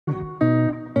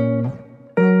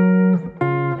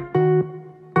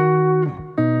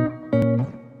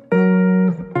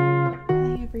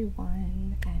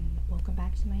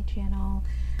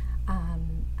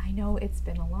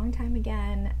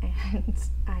and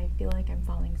I feel like I'm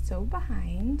falling so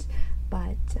behind,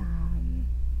 but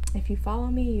if you follow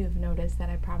me, you've noticed that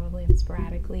I probably am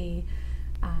sporadically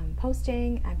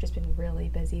posting. I've just been really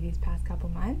busy these past couple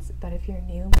months, but if you're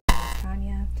new, my name is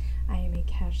Tanya. I am a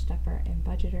cash stuffer and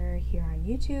budgeter here on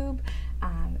YouTube,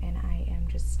 and I am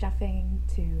just stuffing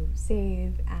to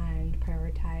save and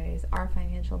prioritize our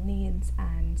financial needs,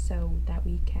 and so that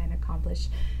we can accomplish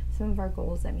some of our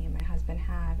goals that me and my husband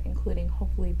have, including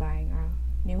hopefully buying a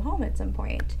new home at some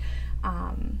point.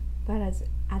 But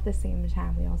at the same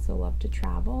time, we also love to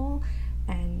travel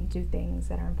and do things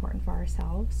that are important for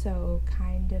ourselves, so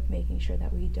kind of making sure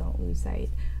that we don't lose sight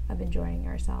of enjoying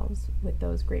ourselves with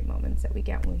those great moments that we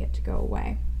get when we get to go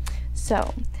away.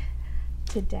 So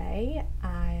today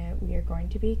we are going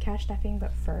to be cash stuffing,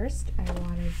 but first I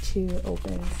wanted to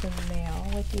open some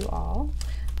mail with you all.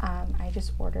 I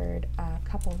just ordered a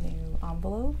couple new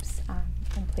envelopes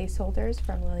and placeholders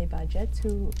from Lily Budgets,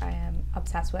 who I am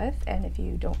obsessed with, and if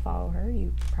you don't follow her,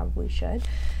 you probably should,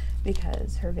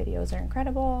 because her videos are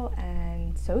incredible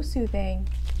and so soothing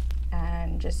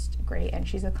and just great, and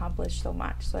she's accomplished so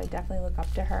much, so I definitely look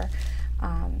up to her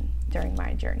during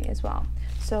my journey as well.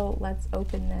 So let's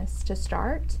open this to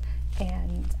start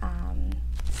and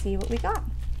see what we got.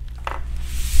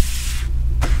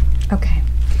 Okay,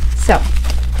 so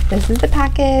this is the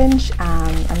package.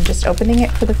 I'm just opening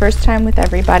it for the first time with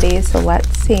everybody, so let's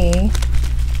see.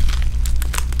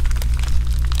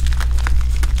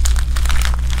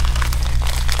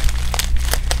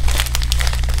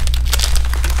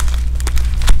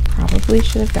 Probably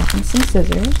should have gotten some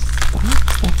scissors, but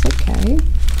that's okay.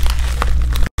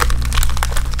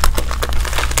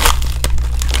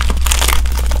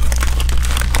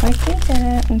 Like they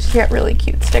didn't. And she got really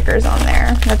cute stickers on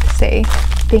there that say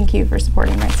thank you for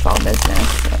supporting my small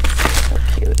business. That's so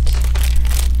cute.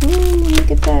 Ooh,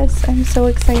 look at this. I'm so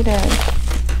excited.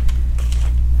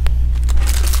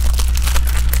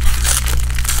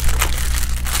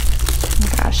 Oh my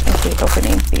gosh, I hate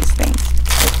opening these things.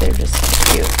 Like, they're just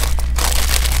so cute.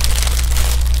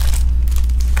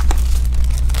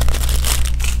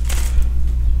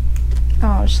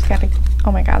 Oh, she's got a,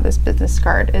 oh my god, this business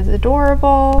card is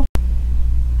adorable.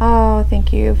 Oh,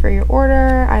 thank you for your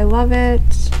order. I love it.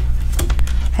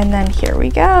 And then here we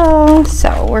go.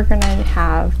 So we're gonna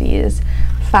have these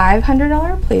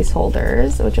 $500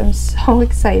 placeholders, which I'm so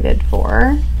excited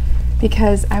for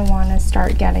because I want to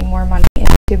start getting more money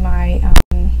into my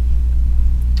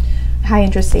high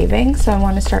interest savings. So I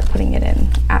want to start putting it in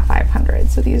at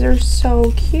 500. So these are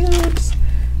so cute.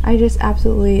 I just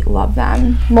absolutely love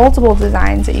them. Multiple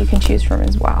designs that you can choose from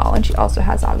as well. And she also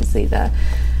has obviously the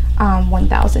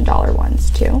 $1,000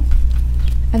 ones too.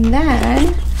 And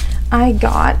then I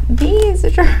got these,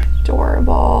 which are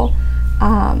adorable.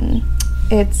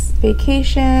 It's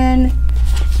vacation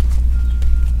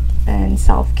and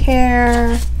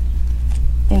self-care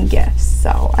and gifts.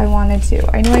 So I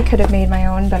knew I could have made my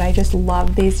own, but I just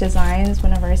love these designs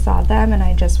whenever I saw them, and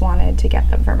I just wanted to get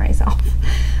them for myself.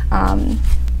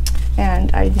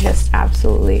 And I just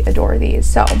absolutely adore these.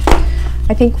 So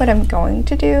I think what I'm going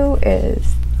to do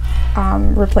is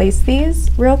replace these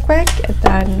real quick and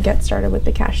then get started with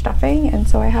the cash stuffing, and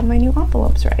so I have my new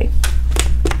envelopes ready.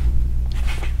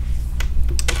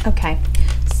 Okay,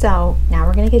 so now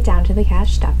we're gonna get down to the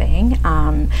cash stuffing.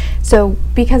 So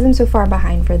because I'm so far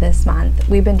behind for this month,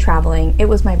 we've been traveling. It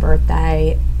was my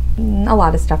birthday. A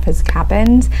lot of stuff has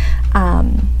happened.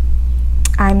 I'm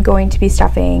going to be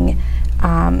stuffing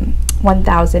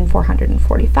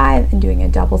 1,445 and doing a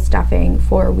double stuffing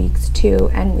for weeks 2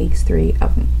 and weeks 3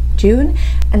 of June.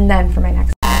 And then for my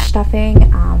next cash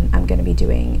stuffing, I'm going to be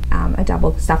doing a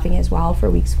double stuffing as well for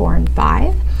weeks 4 and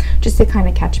 5, just to kind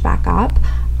of catch back up.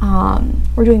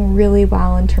 We're doing really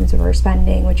well in terms of our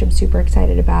spending, which I'm super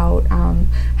excited about.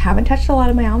 Haven't touched a lot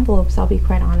of my envelopes, I'll be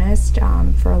quite honest,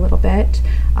 for a little bit.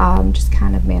 Just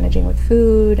kind of managing with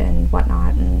food and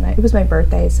whatnot. And it was my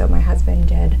birthday, so my husband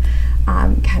did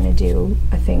kind of do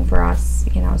a thing for us,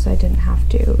 you know, so I didn't have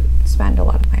to spend a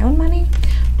lot of my own money.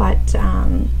 But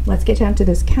let's get down to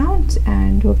this count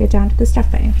and we'll get down to the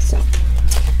stuffing. So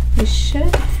we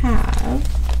should have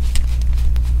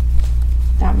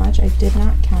that much. I did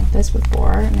not count this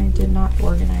before, and I did not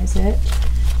organize it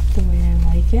the way I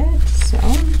like it, so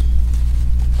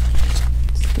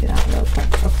let's do that real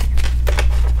quick. Okay,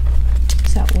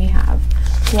 so we have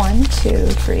 1, 2,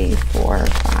 3, 4,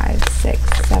 5,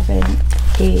 6, 7,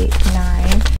 8,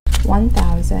 9,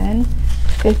 1,000,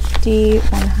 50,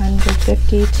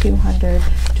 150, 200,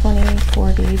 20,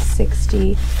 40,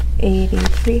 60, 80,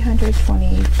 300,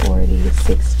 20, 40,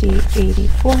 60, 80,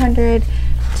 400,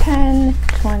 10,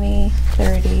 20,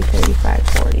 30, 35,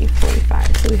 40,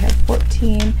 45. So we have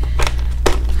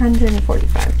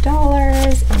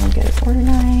 $1,445, and we'll get it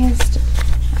organized.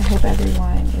 I hope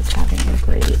everyone is having a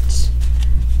great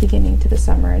beginning to the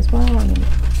summer as well. I mean,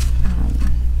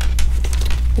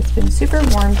 it's been super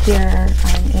warm here.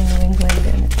 I'm in New England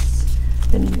and it's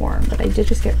been warm, but I did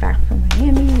just get back from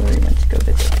Miami where we went to go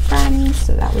visit friends,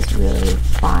 so that was really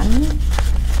fun.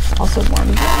 Also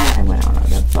warm there. I went out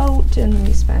on a boat and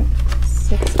we spent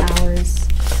 6 hours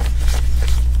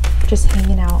just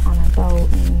hanging out on a boat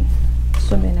and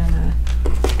swimming in a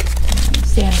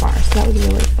sandbar, so that was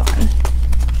really fun.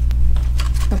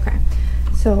 Okay,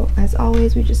 so as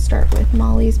always, we just start with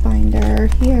Molly's binder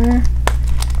here,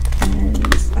 and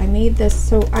I made this.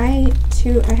 So I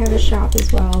have a shop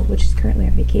as well, which is currently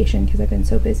on vacation because I've been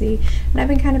so busy, and I've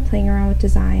been kind of playing around with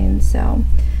designs. So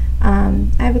I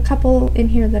have a couple in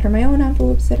here that are my own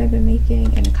envelopes that I've been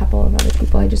making, and a couple of other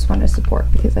people I just want to support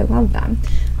because I love them.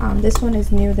 This one is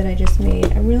new that I just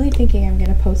made. I'm really thinking I'm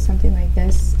going to post something like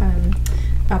this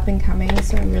up and coming,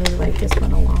 so I really like this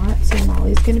one a lot. So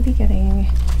Molly's going to be getting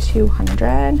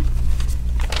 200.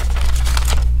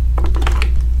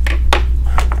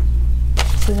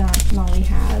 So now Molly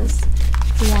has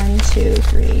 1, 2,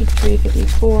 3,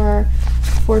 354,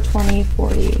 420,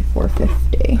 40,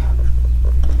 450.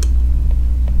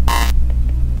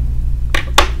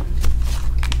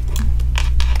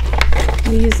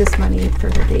 We use this money for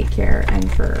her daycare and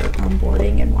for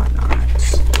onboarding and whatnot.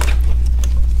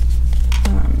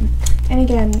 And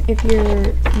again, if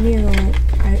you're new,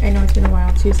 I know it's been a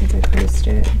while too since I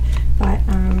posted, but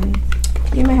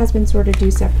me and my husband sort of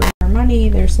do separate our money.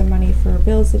 There's some money for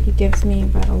bills that he gives me,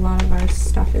 but a lot of our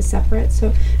stuff is separate.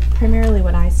 So primarily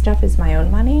what I stuff is my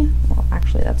own money. Well,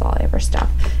 actually that's all I ever stuff.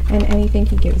 And anything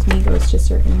he gives me goes to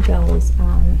certain bills,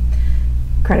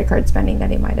 credit card spending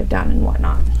that he might have done and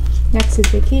whatnot. Next is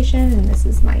vacation, and this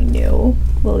is my new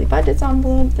Lily Budgets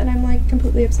envelope that I'm like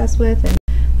completely obsessed with. And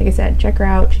like I said, check her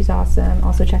out, she's awesome.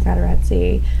 Also check out her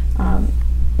Etsy.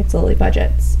 It's Lily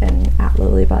Budgets and at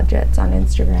Lily Budgets on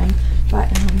Instagram, but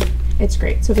it's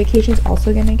great. So vacation's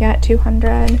also gonna get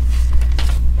 200.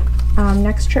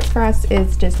 Next trip for us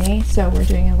is Disney, so we're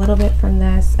doing a little bit from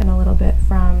this and a little bit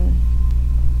from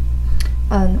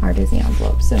our Disney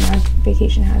envelope. So now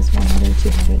vacation has 100,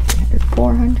 200, 300,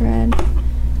 400.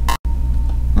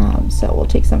 So we'll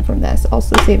take some from this.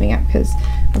 Also saving up because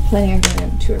we're planning on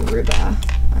going to Aruba.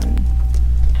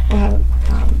 We'll have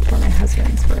for my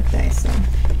husband's birthday, so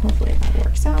hopefully that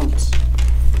works out.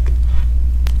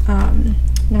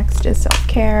 Next is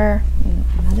self-care,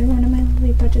 another one of my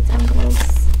Lily Budgets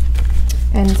envelopes.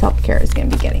 And self-care is going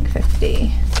to be getting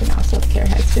 50. So now self-care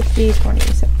has 50, 20,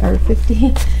 or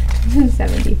 50,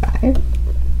 75.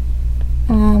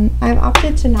 I've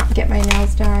opted to not get my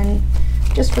nails done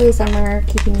just for the summer,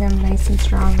 keeping them nice and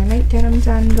strong. I might get them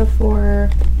done before,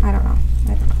 I don't know.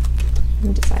 I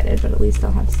haven't decided, but at least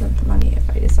I'll have some money if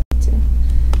I decide to.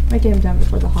 Might get them done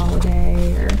before the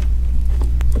holiday or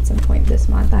at some point this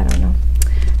month, I don't know.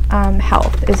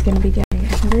 Health is going to be getting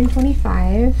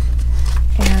 125,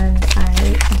 and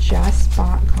I just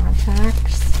bought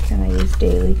contacts, and I use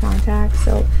daily contacts,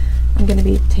 so I'm going to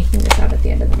be taking this out at the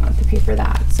end of the month to pay for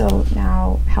that. So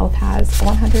now Health has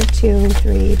 100, 2,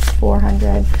 3,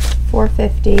 400,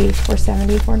 450,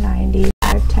 470, 490,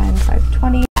 510,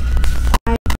 520,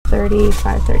 530,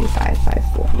 535,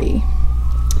 540.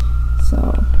 So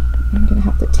I'm going to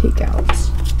have to take out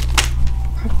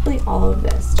probably all of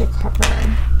this to cover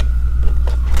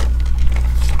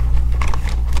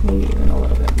maybe even a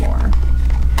little bit more.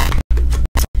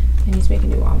 I need to make a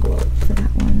new envelope for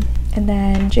that one. And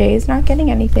then Jay's not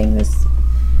getting anything this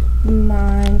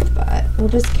month, but we'll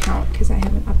just count because I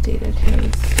haven't updated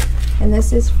his. And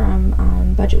this is from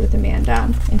Budget with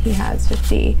Amanda, and he has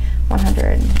 50,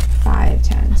 100, 5,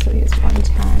 10, so he has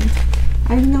 110.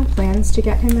 I have no plans to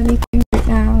get him anything right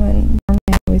now, and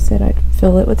normally I always said I'd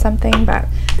fill it with something, but I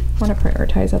want to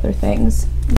prioritize other things.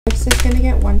 This is going to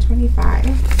get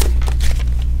 125.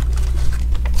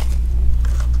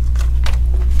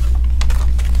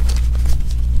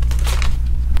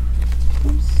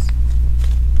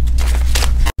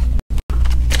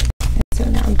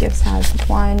 Gifts has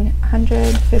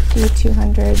 100, 50,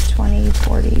 200, 20,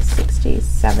 40, 60,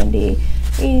 70,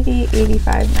 80,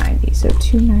 85, 90. So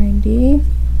 290.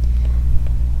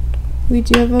 We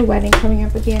do have a wedding coming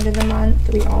up at the end of the month.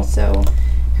 We also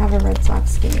have a Red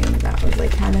Sox game that was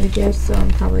like kind of a gift, so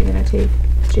I'm probably going to take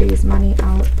Jay's money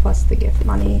out plus the gift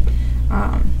money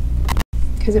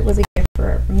because it was a gift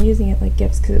for, I'm using it like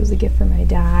gifts because it was a gift for my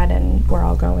dad and we're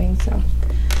all going. So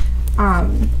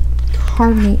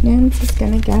car maintenance is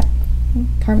going to get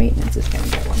Car maintenance is going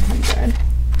to get 100.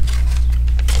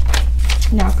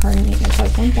 Now car maintenance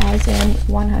has 1,000,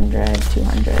 100,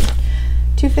 200,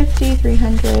 250,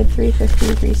 300,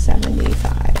 350,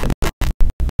 375.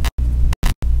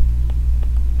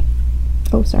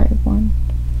 Oh, sorry,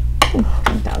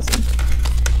 1,000.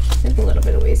 We have a little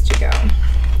bit of ways to go.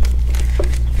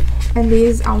 And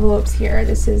these envelopes here,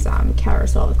 this is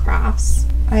Carousel of Crafts.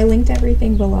 I linked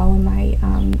everything below in my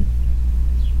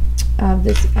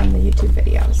this on the YouTube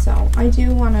video. So I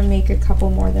do want to make a couple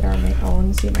more that are my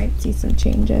own, so you might see some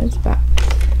changes. But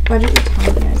budget with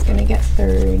Tanya is going to get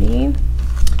 30.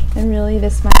 And really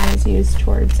this money is used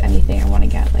towards anything I want to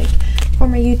get, like for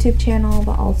my YouTube channel,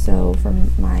 but also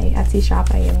from my Etsy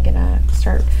shop. I am going to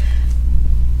start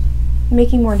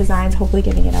making more designs, hopefully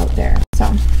getting it out there.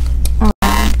 So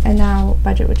and now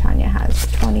budget with Tanya has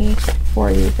 20,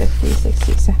 40, 50,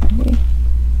 60, 70.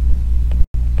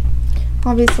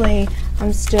 Obviously,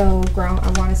 I'm still growing.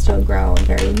 I want to still grow. I'm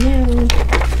very new, and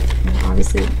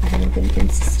obviously I haven't been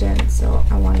consistent, so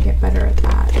I want to get better at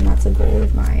that, and that's a goal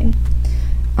of mine.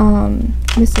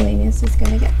 Miscellaneous is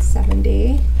going to get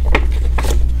 70.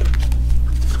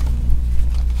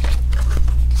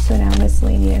 So now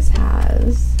miscellaneous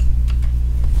has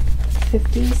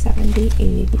 50, 70,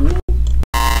 80.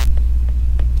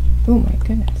 Oh my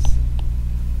goodness.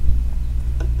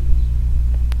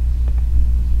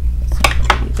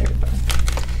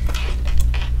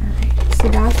 Alright, so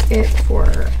that's it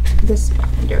for this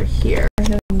binder here. We're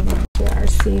going to move on to our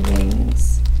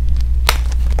savings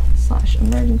 /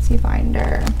 emergency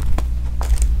binder.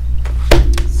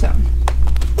 So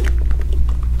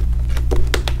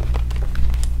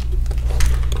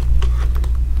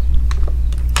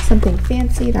something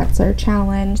fancy, that's our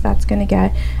challenge. That's gonna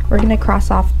get, we're gonna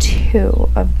cross off 2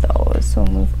 of those. So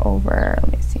we'll move over,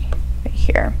 let me see, right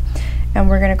here. And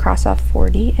we're gonna cross off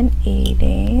 40 and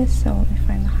 80. So let me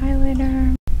find the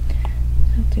highlighter.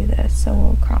 I'll do this. So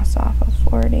we'll cross off a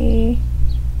 40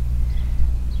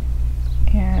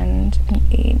 and an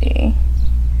 80.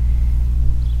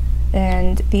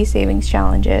 And these savings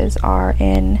challenges are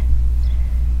in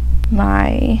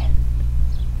my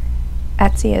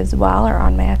Etsy as well, or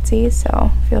on my Etsy,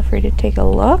 so feel free to take a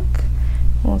look.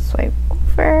 We'll swipe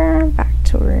over back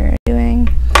to where we're doing,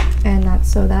 and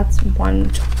that's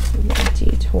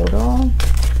 120 total.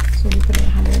 So we'll put in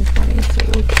 120, so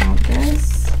we'll count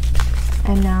this.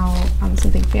 And now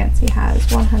something fancy has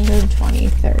 120,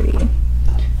 30.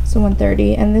 So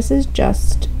 130, and this is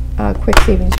just a quick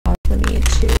savings challenge for me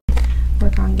to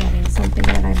work on getting something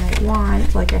that I might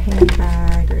want, like a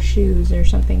handbag or shoes or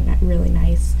something that really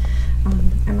nice.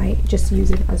 I might just use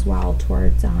it as well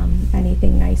towards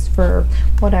anything nice for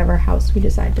whatever house we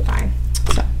decide to buy.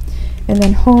 So, and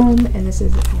then home, and this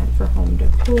is meant for home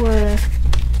decor.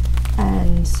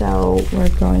 And so we're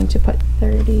going to put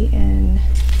 30 in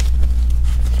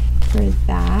for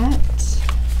that.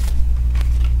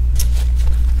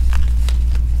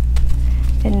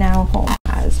 And now home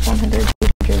has 100,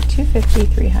 200, 250,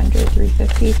 300,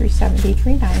 350, 370,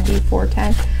 390,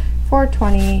 410,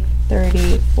 420,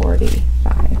 30,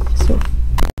 45. So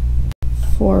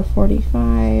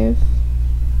 445.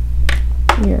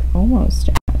 We're almost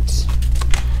at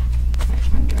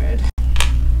 500.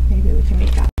 Maybe we can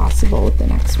make that possible with the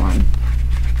next one.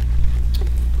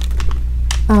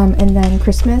 And then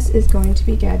Christmas is going to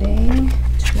be getting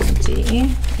 20.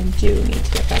 I do need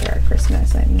to get better at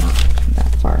Christmas. I'm not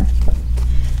that far. But,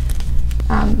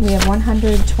 we have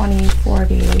 120,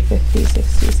 40, 50,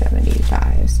 60,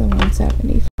 75. So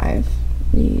 175.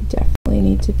 We definitely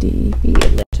need to be a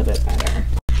little bit better.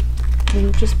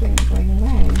 We've just been going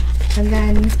away. And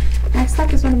then next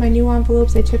up is one of my new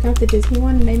envelopes. I took out the Disney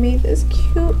one and I made this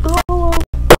cute. Oh,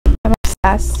 I'm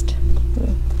obsessed.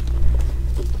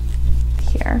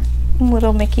 Here,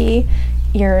 little Mickey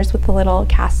ears with a little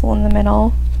castle in the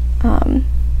middle. I'm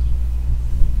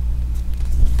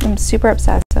super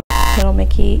obsessed with little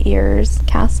Mickey ears,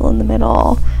 castle in the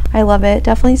middle. I love it.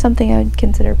 Definitely something I would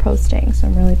consider posting, so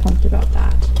I'm really pumped about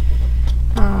that.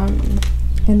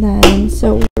 And then,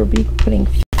 so we'll be putting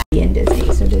 50 in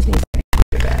Disney, so Disney's going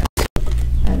to do it.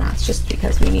 And that's just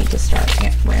because we need to start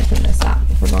ramping this up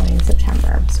if we're going in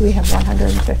September. So we have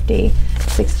 150,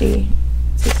 60,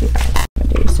 65,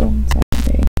 70, so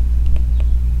 70.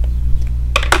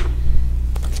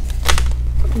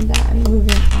 And then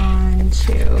moving on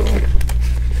to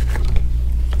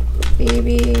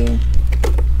baby.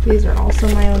 These are also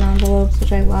my own envelopes,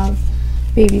 which I love.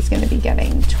 Baby's going to be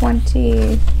getting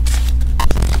 20.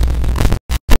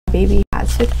 Baby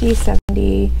has 50,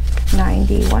 70,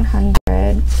 90, 100,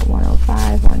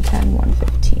 105, 110,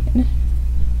 115.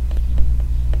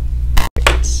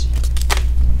 Great.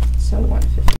 So So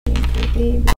 115 for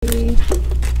baby.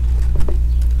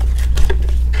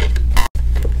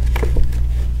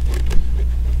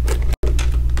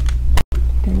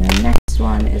 And then next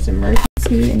one is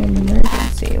emergency, and an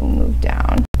emergency will move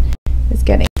down. Is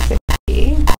getting 60.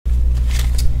 They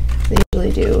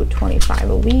usually do 25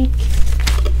 a week.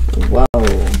 Whoa!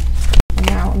 And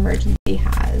now emergency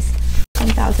has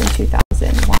 1,000,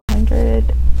 2,000,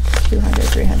 100, 200,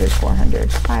 300, 400,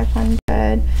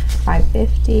 500,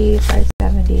 550,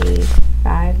 570,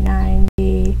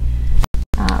 590,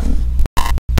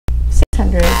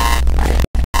 600, 500.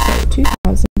 So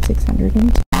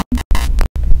 2,610.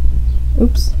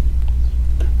 Oops.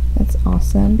 That's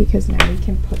awesome, because now we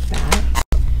can put that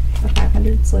a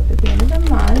 500 slip at the end of the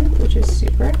month, which is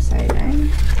super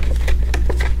exciting.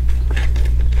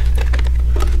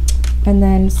 And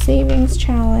then savings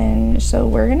challenge. So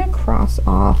we're gonna cross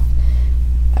off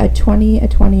a 20, a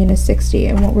 20, and a 60.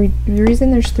 And the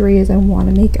reason there's 3 is I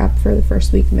want to make up for the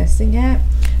first week missing it.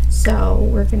 So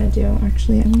we're gonna do,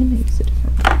 actually I'm gonna use a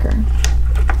different marker.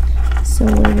 So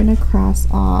we're gonna cross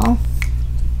off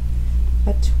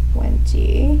a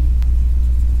 20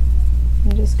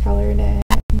 and just color it in,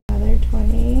 another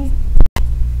 20,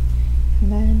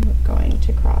 and then we're going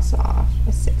to cross off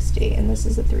a 60, and this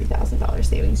is a $3,000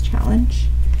 savings challenge,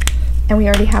 and we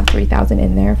already have 3,000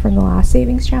 in there from the last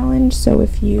savings challenge. So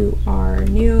if you are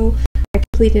new, I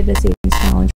completed a savings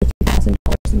challenge for $3,000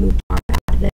 and moved on and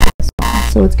added it to this one.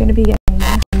 So it's going to be getting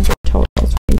 100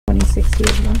 totals, 20, 60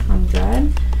 is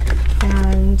 100,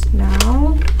 and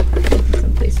now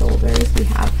some placeholders. We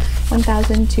have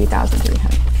 1,000, 2,000,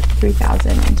 300,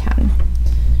 3,010.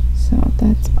 So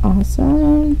that's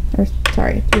awesome. Or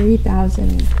sorry,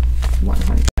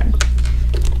 3,100.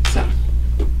 So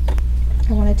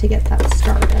I wanted to get that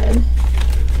started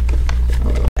a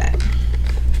little bit.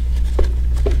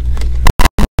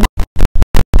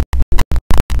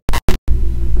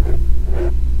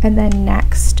 And then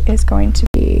next is going to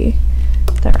be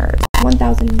the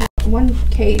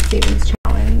 1K savings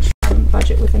challenge from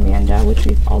Budget with Amanda, which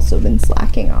we've also been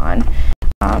slacking on.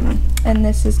 And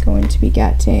this is going to be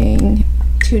getting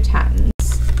 2 10s.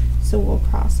 So we'll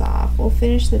cross off. We'll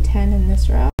finish the 10 in this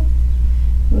row.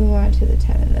 Move on to the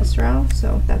 10 in this row.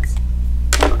 So that's,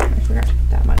 oh, I forgot to put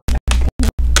that much back.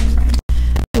 Never mind.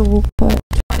 So we'll put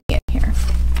 20 in here.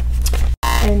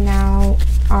 And now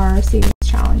our savings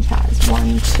challenge has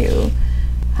 1, 2,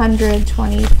 100,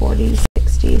 20, 40,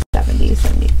 60, 70,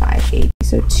 75, 80.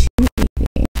 So 2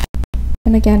 evening.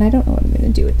 And again, I don't know what I'm going to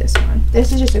do with this one.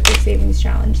 This is just a quick savings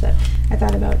challenge that I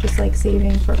thought about, just like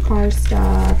saving for car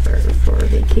stuff or for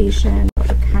vacation. But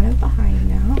we're kind of behind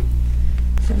now,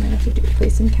 so I'm going to have to play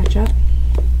some catch up.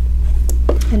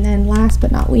 And then last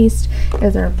but not least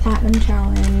is our platinum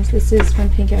challenge. This is from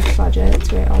Pink X Budgets,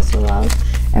 who I also love.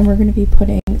 And we're going to be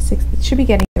putting 6, it should be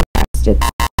getting the rest. It's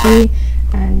 60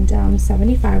 and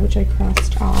 75, which I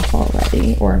crossed off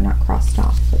already, or not crossed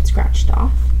off, but scratched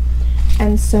off.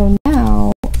 And so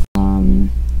now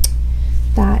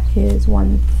that is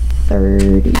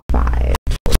 135.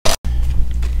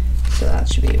 So that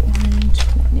should be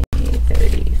 120,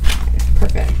 35.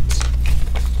 Perfect.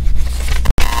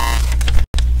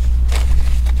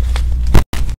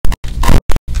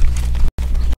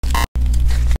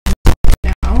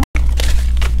 Now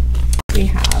we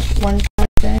have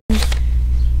 1,000,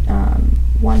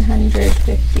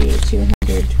 150,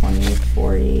 220,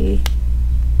 40,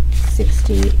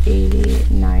 60, 80,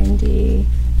 90,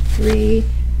 3,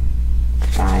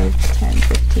 5, 10,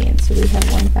 15. So we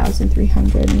have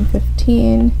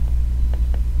 1,315.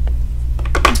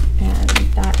 And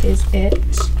that is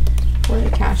it for the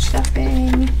cash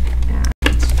stuffing. And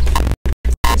just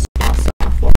cross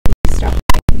off what we'll be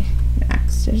stuffing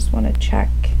next. I just want to check.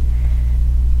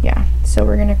 Yeah, so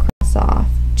we're going to cross off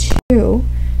 2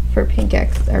 for Pink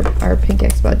X, our Pink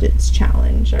X Budgets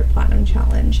challenge, our platinum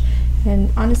challenge.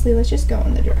 And honestly, let's just go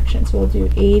in the direction. So we'll do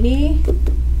 80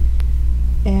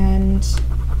 and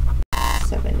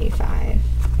 75.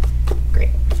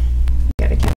 Great. We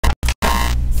gotta count that.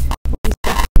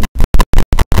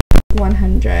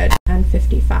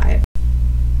 155,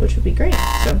 which would be great.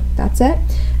 So that's it.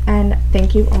 And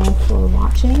thank you all for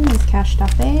watching this cash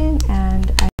stuffing.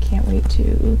 And I can't wait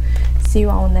to see you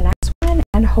all in the next one.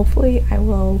 And hopefully I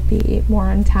will be more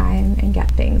on time and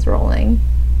get things rolling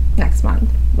next month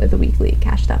with a weekly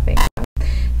cash stuffing. So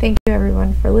thank you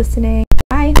everyone for listening.